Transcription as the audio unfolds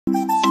Hey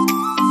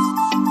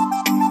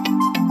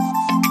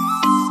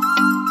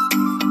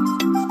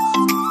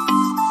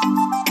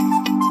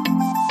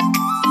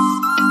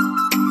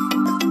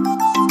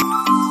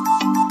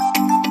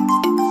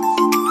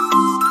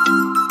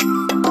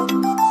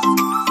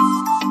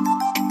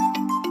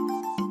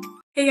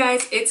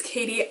guys, it's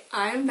Katie.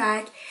 I'm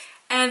back,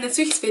 and this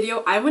week's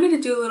video I wanted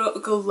to do a little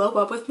glow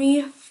up with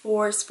me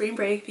for spring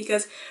break,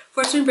 because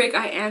for spring break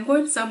I am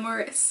going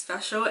somewhere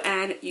special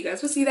and you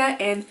guys will see that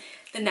in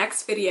the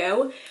next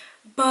video.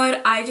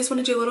 But I just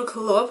want to do a little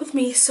glow up with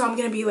me, so I'm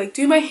gonna be like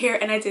doing my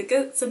hair, and I did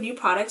get some new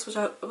products which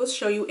I will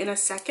show you in a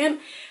second.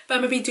 But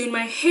I'm gonna be doing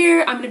my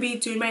hair, I'm gonna be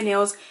doing my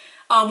nails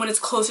when it's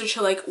closer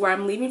to like where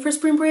I'm leaving for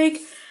spring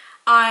break.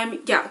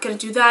 I'm gonna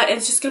do that, and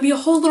it's just gonna be a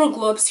whole little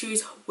glow up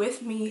series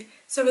with me.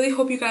 So I really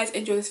hope you guys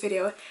enjoy this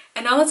video.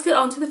 And now let's get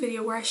on to the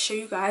video where I show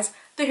you guys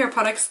the hair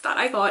products that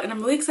I got and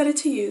I'm really excited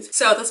to use.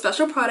 So the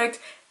special product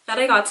that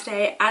I got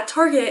today at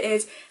Target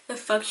is the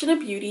Function of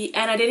Beauty,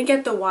 and I didn't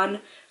get the one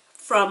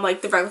from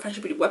like the regular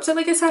Function of Beauty website.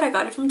 Like I said, I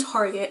got it from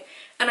Target,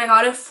 and I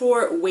got it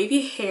for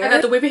wavy hair. I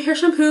got the wavy hair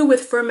shampoo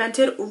with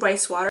fermented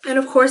rice water, and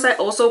of course I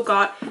also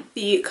got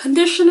the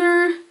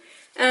conditioner,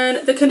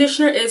 and the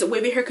conditioner is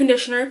wavy hair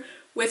conditioner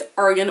with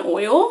argan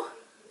oil.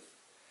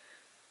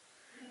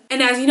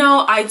 And as you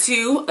know, I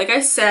do, like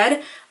I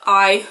said,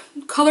 I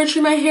color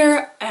treat my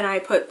hair and I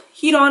put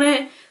heat on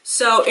it,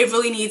 so it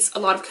really needs a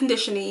lot of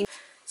conditioning.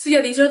 So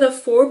yeah, these are the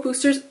 4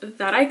 boosters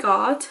that I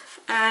got,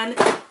 and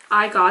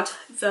I got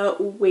the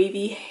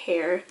wavy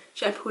hair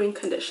shampoo and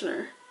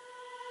conditioner.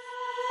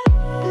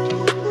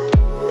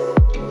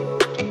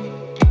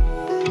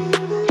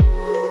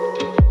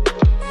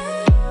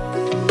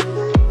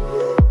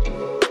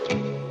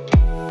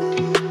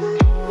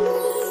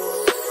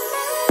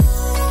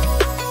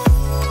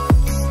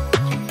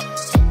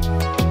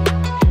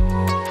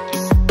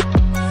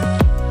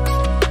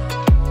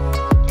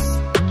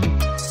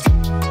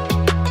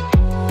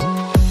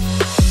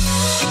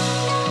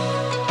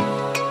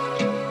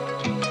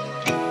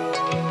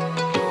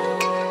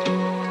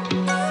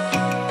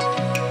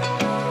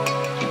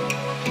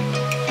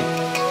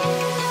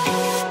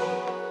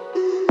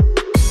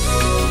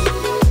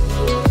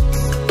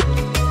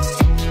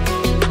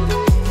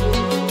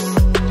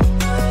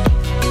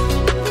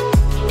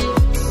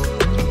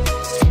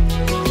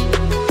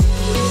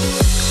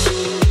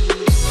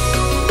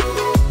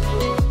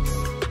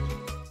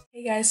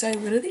 So I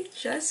literally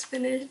just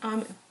finished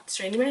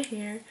straightening my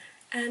hair,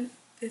 and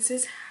this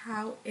is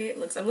how it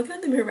looks. I'm looking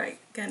at the mirror right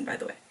again, by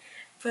the way,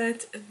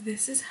 but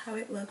this is how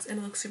it looks, and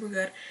it looks super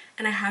good.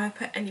 And I haven't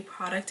put any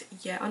product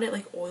yet on it,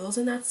 like oils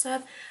and that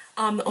stuff.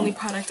 The only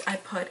product I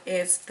put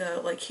is the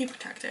like heat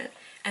protectant,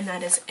 and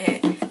that is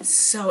it.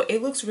 So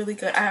it looks really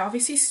good. I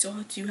obviously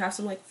still do have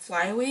some like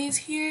flyaways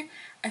here.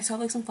 I still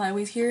have like some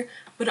flyaways here,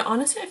 but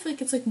honestly I feel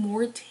like it's like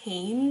more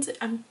tamed,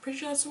 I'm pretty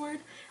sure that's the word,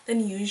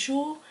 than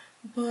usual.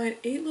 But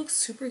it looks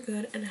super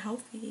good and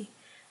healthy.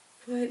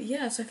 But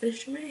yeah, so I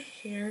finished doing my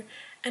hair,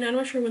 and I'm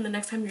not sure when the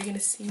next time you're gonna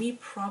see me.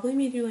 Probably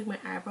maybe do like my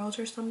eyebrows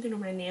or something, or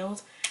my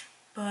nails,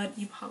 but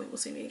you probably will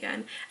see me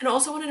again. And I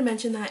also wanted to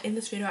mention that in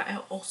this video I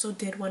also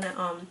did want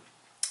to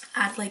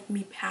add like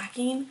me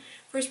packing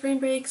for spring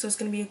break, so it's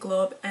gonna be a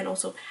glow up and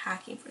also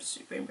packing for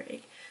spring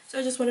break. So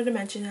I just wanted to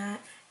mention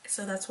that,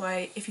 so that's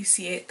why if you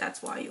see it,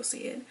 that's why you'll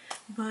see it.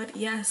 But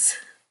yes,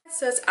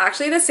 so it's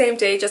actually the same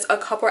day, just a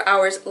couple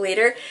hours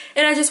later,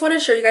 and I just want to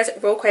show you guys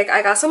real quick.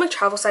 I got some like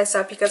travel size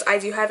stuff because I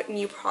do have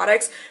new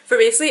products for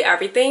basically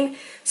everything.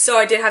 So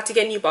I did have to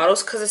get new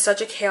bottles because it's such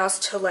a chaos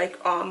to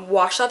like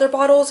wash other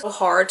bottles. So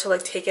hard to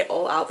like take it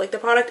all out, like the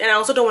product, and I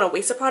also don't want to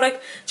waste the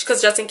product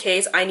because just in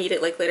case I need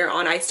it like later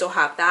on, I still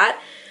have that.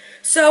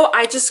 So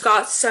I just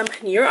got some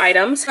newer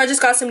items.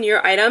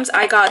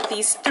 I got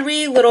these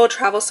 3 little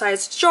travel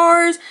sized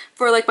jars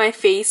for like my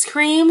face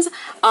creams.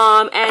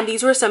 And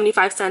these were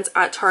 75 cents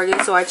at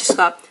Target, so I just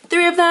got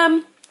 3 of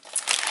them.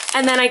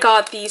 And then I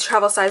got these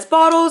travel sized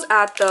bottles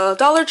at the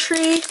Dollar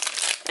Tree.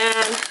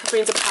 And it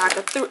brings a pack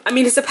of 3. I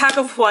mean, it's a pack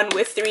of 1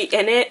 with 3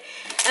 in it.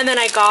 And then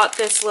I got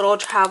this little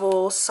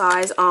travel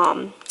size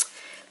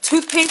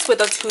toothpaste with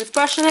a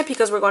toothbrush in it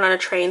because we're going on a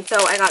train.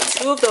 So I got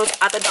 2 of those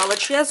at the Dollar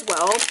Tree as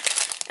well.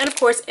 And of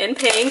course in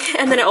pink.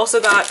 And then I also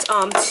got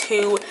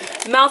 2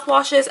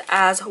 mouthwashes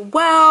as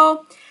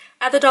well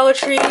at the Dollar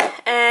Tree.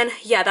 And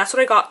yeah, that's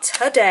what I got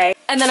today.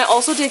 And then I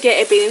also did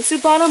get a bathing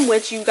suit bottom,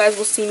 which you guys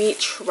will see me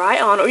try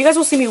on, or you guys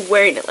will see me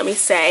wearing it, let me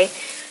say,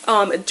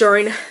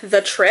 during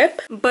the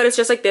trip. But it's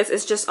just like this.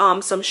 It's just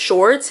some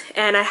shorts,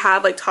 and I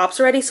have like tops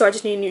already, so I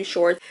just need new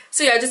shorts.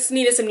 So yeah, I just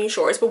needed some new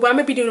shorts. But what I'm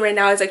gonna be doing right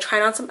now is like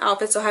trying on some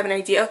outfits, so I have an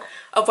idea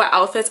of what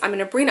outfits I'm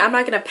gonna bring. I'm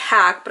not gonna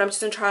pack, but I'm just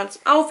gonna try on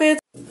some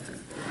outfits.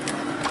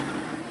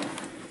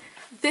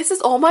 This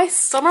is all my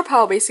summer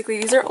apparel basically.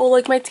 These are all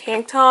like my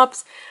tank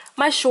tops,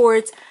 my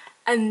shorts,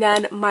 and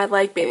then my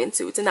like bathing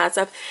suits and that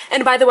stuff.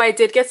 And by the way, I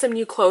did get some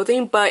new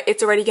clothing, but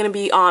it's already gonna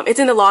be it's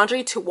in the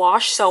laundry to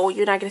wash, so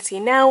you're not gonna see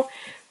it now,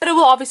 but I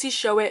will obviously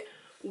show it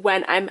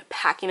when I'm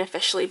packing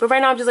officially. But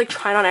right now I'm just like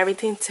trying on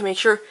everything to make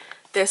sure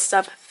this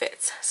stuff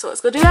fits. So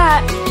let's go do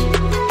that.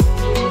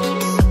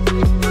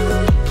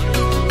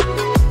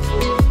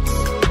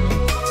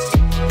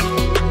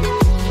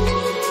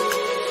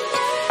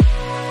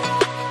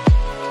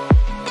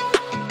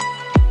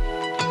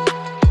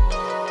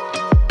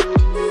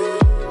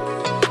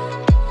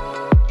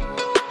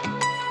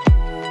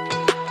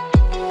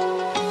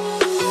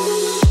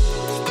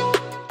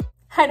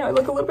 I know I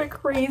look a little bit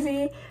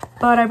crazy,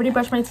 but I already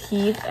brushed my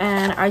teeth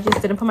and I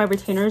just didn't put my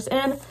retainers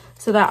in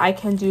so that I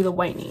can do the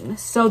whitening.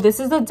 So this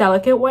is the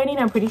delicate whitening.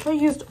 I'm pretty sure I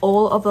used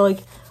all of the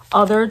like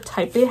other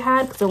type they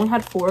had because I only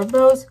had 4 of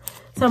those.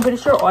 So I'm pretty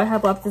sure all I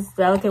have left is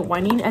delicate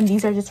whitening, and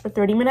these are just for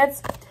 30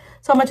 minutes.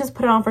 So I'm gonna just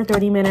put it on for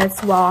 30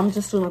 minutes while I'm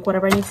just doing like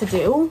whatever I need to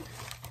do.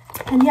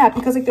 And yeah,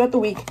 because like throughout the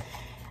week,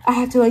 I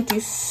have to like do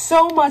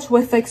so much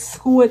with like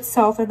school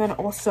itself, and then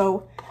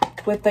also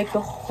with like the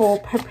whole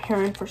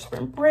preparing for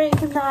spring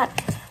break and that.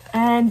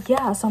 And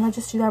yeah, so I'm gonna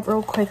just do that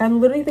real quick. I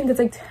literally think it's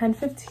like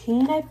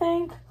 10:15, I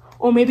think,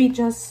 or maybe it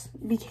just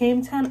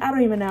became 10. I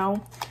don't even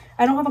know.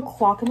 I don't have a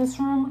clock in this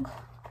room,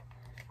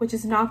 which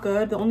is not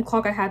good. The only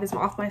clock I have is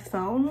off my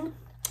phone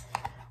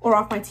or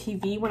off my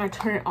TV when I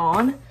turn it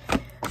on,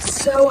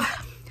 so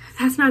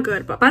that's not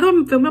good. But by the way,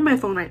 I'm filming on my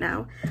phone right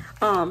now.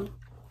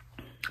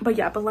 But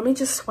yeah, but let me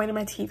just whiten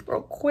my teeth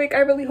real quick. I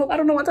really hope, I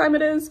don't know what time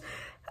it is.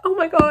 Oh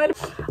my god.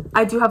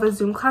 I do have a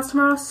Zoom class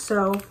tomorrow,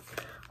 so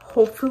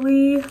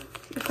hopefully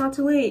it's not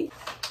too late.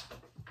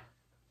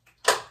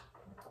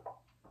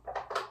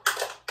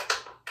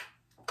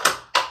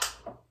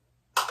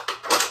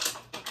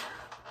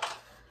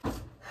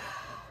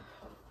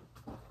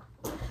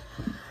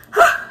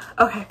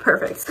 Okay,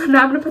 perfect. So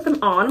now I'm gonna put them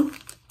on.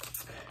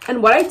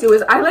 And what I do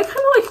is I like kind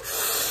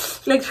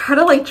of like try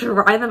to like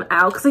dry them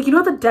out, because like, you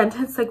know, the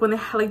dentists, like when they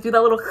like do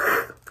that little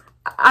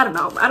I don't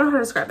know how to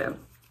describe it.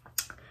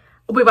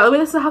 Wait, by the way,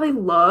 this is how they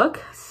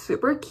look.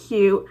 Super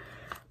cute.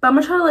 But I'm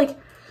gonna try to like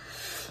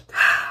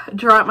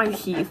draw out my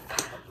teeth.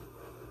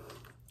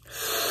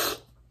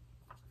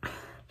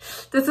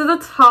 This is the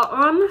top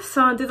one,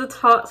 so I'll do the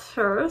top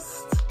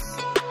first.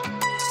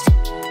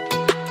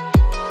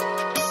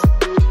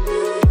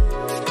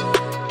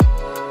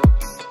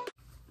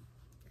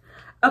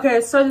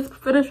 Okay, so I just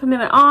finished putting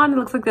it on. It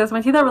looks like this.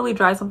 My teeth are really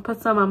dry, so I'm gonna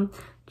put some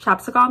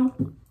chapstick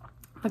on.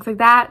 Looks like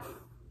that.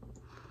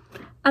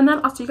 And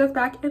then I'll see you guys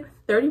back in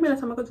 30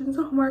 minutes. I'm gonna go do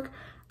some homework,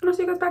 and I'll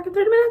see you guys back in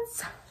 30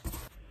 minutes.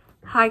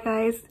 Hi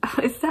guys,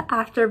 it's the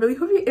after. I really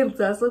hope it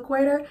does look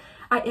whiter.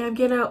 I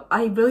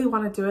really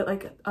want to do it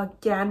like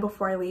again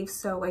before I leave.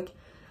 So like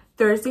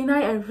Thursday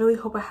night, I really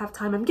hope I have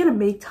time. I'm gonna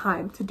make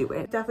time to do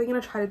it. Definitely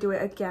gonna try to do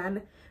it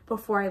again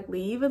before I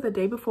leave, the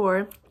day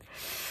before.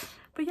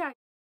 But yeah.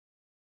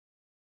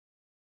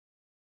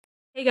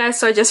 Hey guys,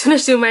 so I just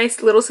finished doing my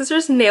little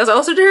sister's nails. I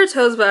also did her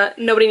toes, but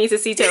nobody needs to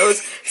see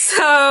toes.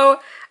 So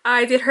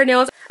I did her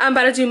nails. I'm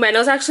about to do my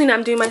nails actually, and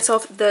I'm doing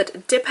myself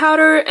the dip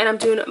powder, and I'm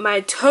doing my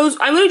toes.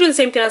 I'm literally doing the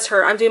same thing as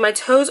her. I'm doing my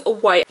toes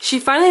white. She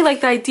finally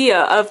liked the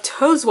idea of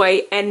toes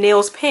white and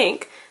nails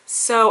pink.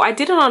 So I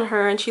did it on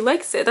her and she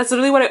likes it. That's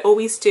literally what I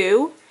always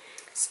do.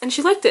 And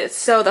she liked it.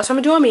 So that's what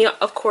I'm doing on me,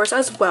 of course,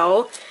 as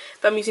well.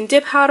 But I'm using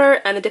dip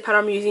powder, and the dip powder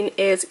I'm using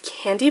is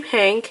candy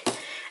pink.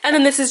 And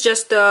then this is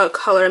just the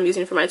color I'm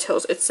using for my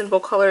toes. It's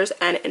simple colors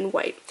and in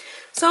white.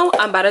 So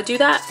I'm about to do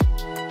that.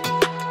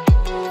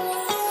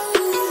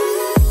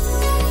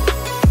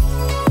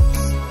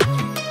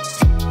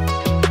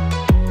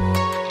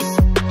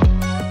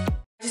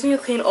 I just need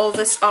to clean all of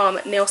this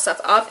nail stuff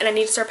up, and I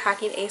need to start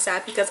packing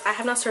ASAP because I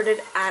have not started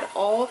at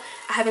all.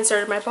 I haven't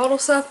started my bottle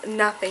stuff,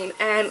 nothing.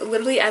 And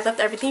literally I left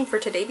everything for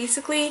today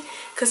basically,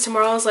 because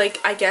tomorrow's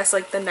like, I guess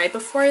like the night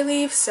before I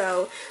leave,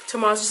 so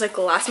tomorrow's just like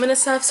the last minute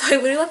stuff. So I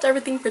literally left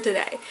everything for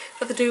today. I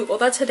have to do all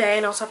that today,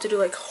 and I also have to do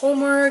like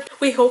homework.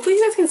 Wait, hopefully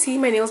you guys can see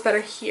my nails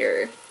better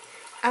here.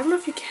 I don't know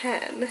if you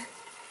can.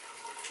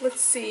 Let's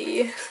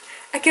see.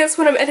 I guess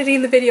when I'm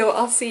editing the video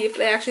I'll see if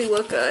they actually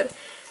look good.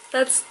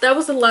 That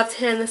was the left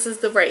hand, this is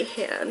the right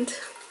hand.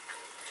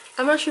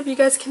 I'm not sure if you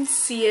guys can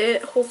see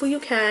it. Hopefully you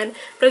can.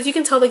 But as you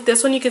can tell, like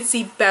this one you can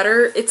see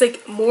better. It's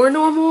like more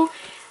normal.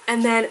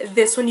 And then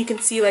this one you can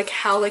see like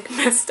how like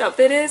messed up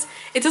it is.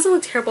 It doesn't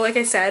look terrible like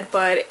I said,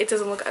 but it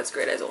doesn't look as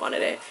great as I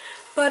wanted it.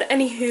 But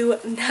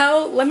anywho, now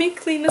let me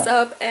clean this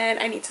up and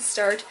I need to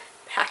start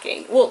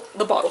packing. Well,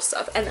 the bottle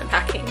stuff and then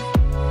packing.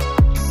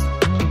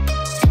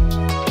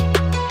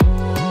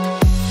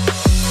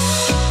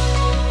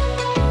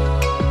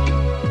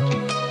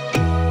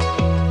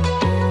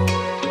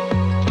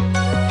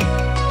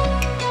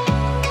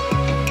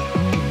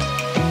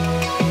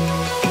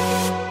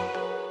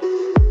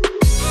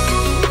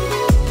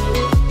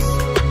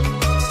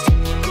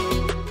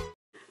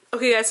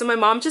 Okay guys, so my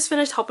mom just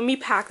finished helping me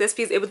pack this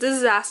because it was a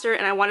disaster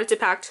and I wanted to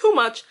pack too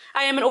much.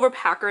 I am an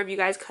overpacker if you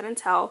guys couldn't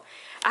tell.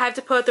 I have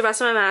to put the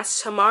rest of my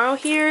masks tomorrow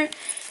here,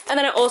 and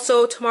then I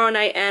also tomorrow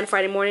night and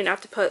Friday morning I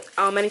have to put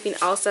anything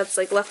else that's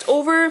like left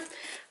over.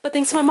 But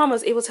thanks to my mom, I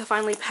was able to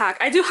finally pack.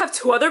 I do have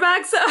 2 other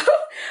bags though,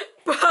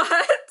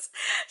 but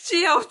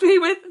she helped me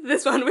with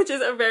this one, which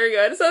is very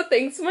good. So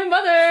thanks to my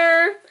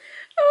mother.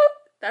 Oh,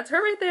 that's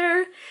her right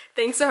there.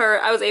 Thanks to her,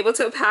 I was able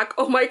to pack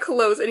all my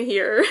clothes in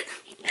here.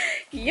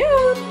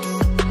 Yeah.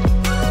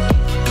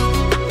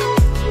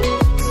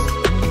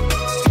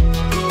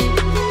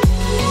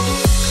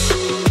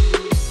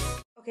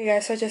 Okay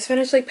guys, so I just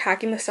finished like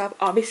packing the stuff.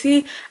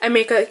 Obviously I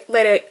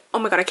oh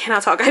my god, I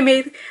cannot talk. I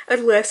made a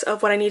list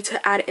of what I need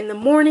to add in the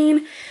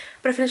morning.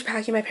 But I finished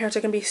packing. My parents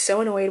are gonna be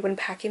so annoyed when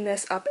packing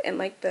this up in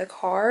like the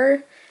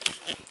car.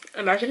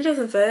 Imagine it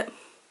doesn't fit.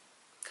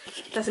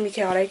 That's gonna be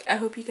chaotic. I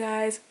hope you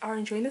guys are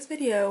enjoying this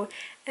video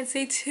and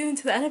stay tuned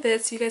to the end of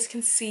it so you guys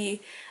can see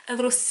a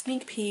little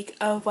sneak peek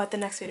of what the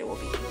next video will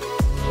be.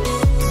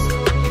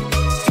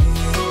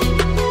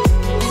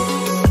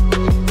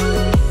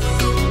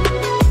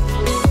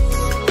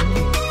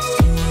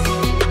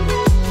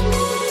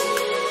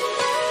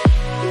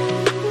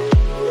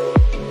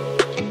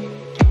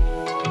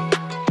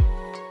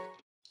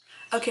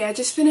 Okay, I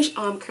just finished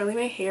curling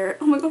my hair.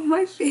 Oh my god,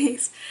 my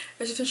face.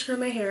 I just finished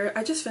curling my hair.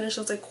 I just finished,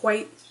 so it's like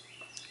quite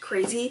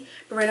crazy.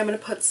 But right now I'm gonna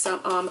put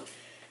some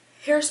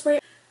hairspray.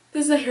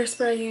 This is the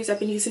hairspray I use. I've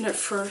been using it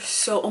for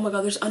oh my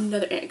god, there's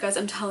another ant, guys.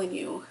 I'm telling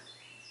you.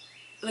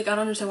 Like, I don't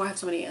understand why I have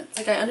so many ants.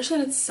 Like, I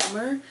understand it's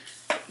summer,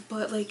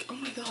 but like, oh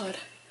my god.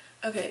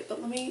 Okay, but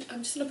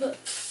I'm just gonna put,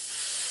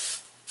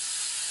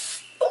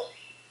 oh.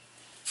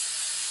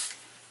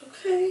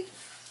 Okay.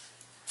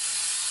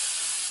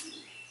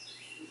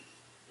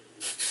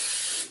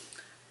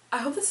 I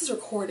hope this is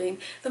recording.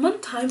 The amount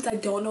of times I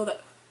don't know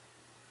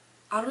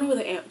where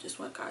the ant just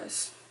went,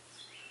 guys.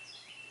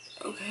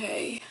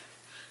 Okay.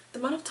 The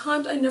amount of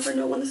times I never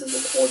know when this is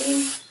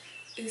recording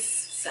is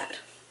sad.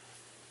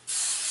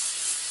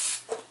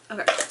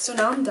 Okay, so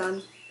now I'm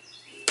done.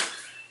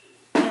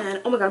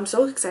 And oh my god, I'm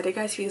so excited,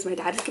 guys, because my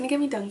dad is gonna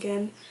give me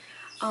Dunkin'.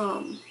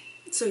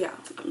 So yeah,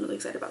 I'm really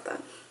excited about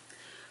that.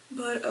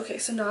 But okay,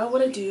 so now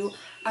what I do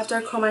after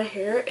I curl my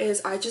hair is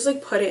I just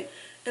like put it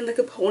in like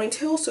a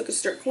ponytail so it can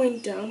start going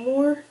down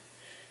more.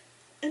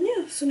 And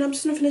yeah, so now I'm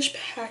just gonna finish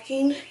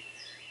packing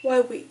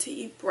while I wait to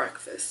eat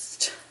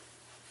breakfast.